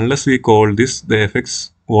 So unless we call this, the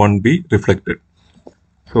effects won't be reflected.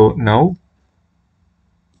 So now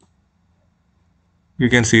you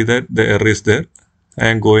can see that the error is there. I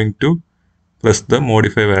am going to press the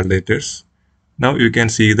modify validators. Now you can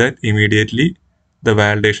see that immediately the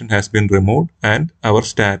validation has been removed and our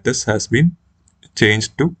status has been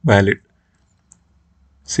changed to valid.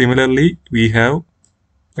 Similarly, we have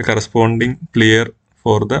a corresponding clear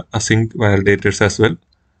for the async validators as well.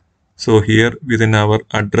 So here within our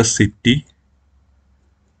address city,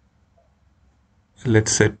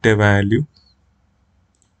 let's set a value.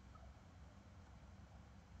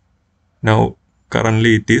 Now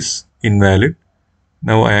currently it is invalid.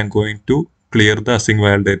 Now I am going to clear the async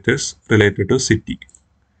validators related to city.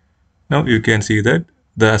 Now you can see that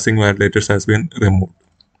the async validators has been removed.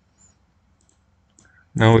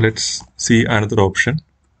 Now let's see another option,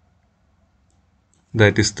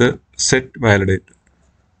 that is the set validator.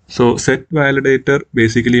 So set validator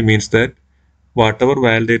basically means that whatever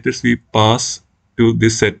validators we pass to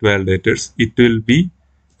this set validators, it will be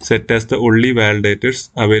set as the only validators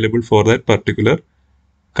available for that particular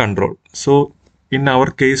control. So in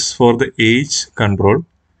our case, for the age control,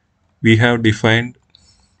 we have defined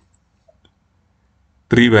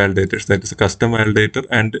three validators, that is a custom validator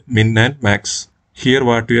and min and max. Here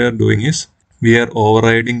what we are doing is we are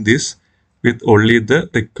overriding this with only the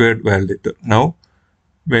required validator. Now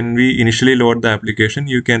when we initially load the application,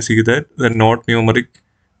 you can see that the not numeric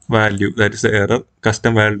value, that is the error,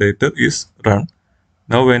 custom validator is run.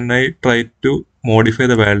 Now when I try to modify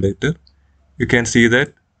the validator, you can see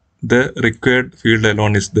that the required field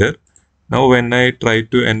alone is there. Now when I try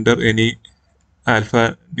to enter any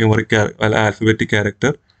alphabetic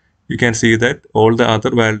character, you can see that all the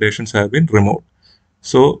other validations have been removed.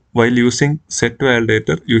 So while using set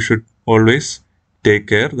validator, you should always take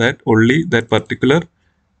care that only that particular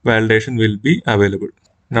validation will be available.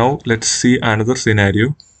 Now let's see another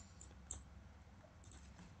scenario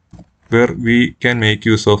where we can make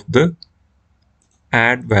use of the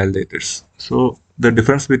add validators. So the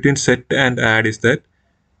difference between set and add is that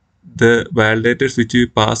the validators which we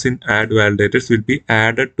pass in add validators will be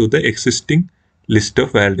added to the existing list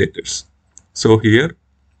of validators. So here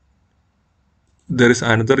there is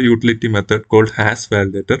another utility method called hash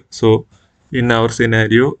validator. So in our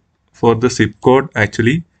scenario, for the zip code,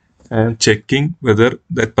 actually I am checking whether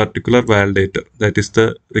that particular validator, that is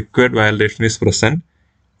the required validation, is present.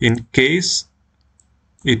 In case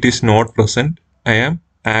it is not present, I am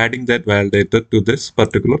adding that validator to this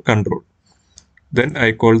particular control. Then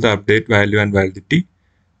I call the update value and validity,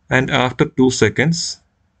 and after 2 seconds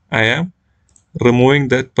I am removing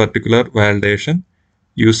that particular validation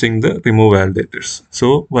using the remove validators.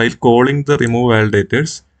 So while calling the remove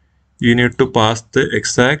validators, you need to pass the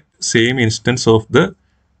exact same instance of the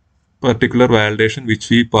particular validation which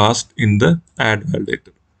we passed in the add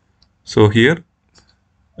validator. So here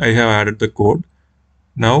I have added the code.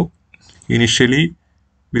 Now initially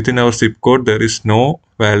within our zip code there is no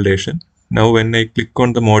validation. Now when I click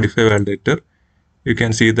on the modify validator, you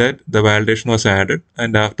can see that the validation was added,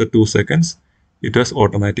 and after 2 seconds it was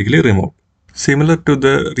automatically removed. Similar to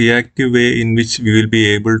the reactive way in which we will be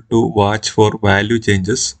able to watch for value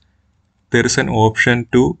changes, there is an option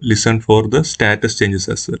to listen for the status changes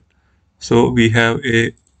as well. So we have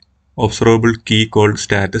a observable key called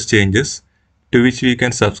statusChanges, to which we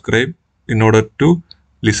can subscribe in order to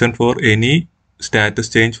listen for any status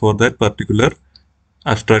change for that particular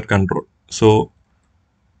abstract control. So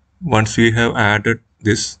once we have added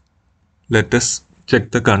this, let us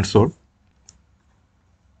check the console.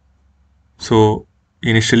 So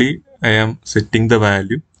initially I am setting the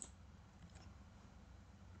value.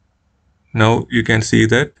 Now you can see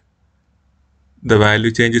that the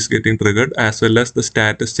value change is getting triggered, as well as the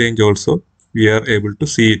status change also we are able to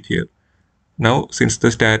see it here. Now since the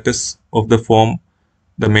status of the form,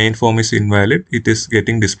 the main form, is invalid, it is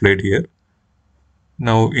getting displayed here.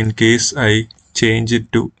 Now in case I change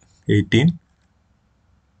it to 18,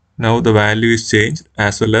 now the value is changed,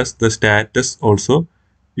 as well as the status also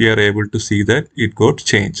we are able to see that it got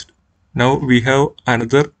changed. Now we have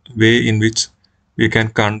another way in which we can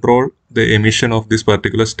control the emission of this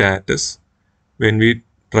particular status when we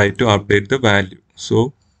try to update the value.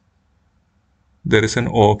 So there is an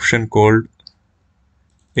option called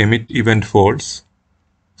emit event false.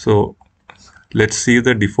 So let's see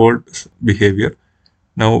the default behavior.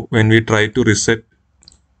 Now when we try to reset,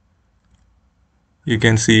 you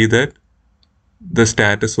can see that the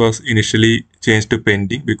status was initially changed to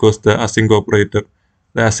pending because the async operator,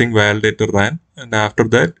 the async validator ran, and after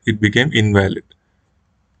that it became invalid.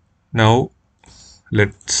 Now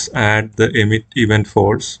let's add the emit event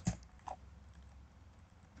false.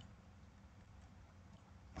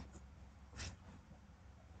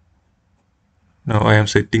 Now I am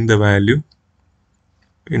setting the value.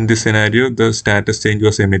 In this scenario, the status change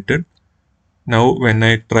was emitted. Now when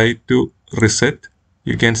I try to reset,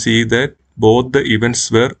 you can see that both the events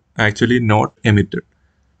were actually not emitted.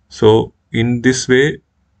 So in this way,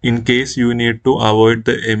 in case you need to avoid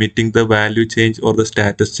the emitting the value change or the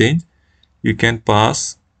status change, you can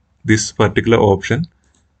pass this particular option,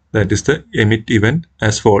 that is the emit event,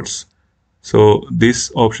 as false. So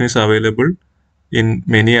this option is available in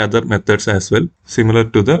many other methods as well, similar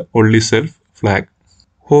to the only self flag.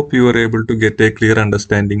 Hope you were able to get a clear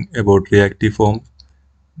understanding about reactive forms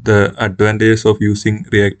the advantages of using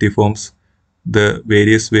reactive forms, the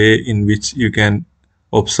various way in which you can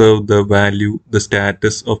observe the value, the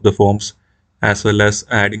status of the forms, as well as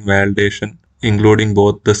adding validation, including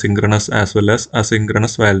both the synchronous as well as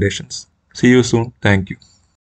asynchronous validations. See you soon. Thank you.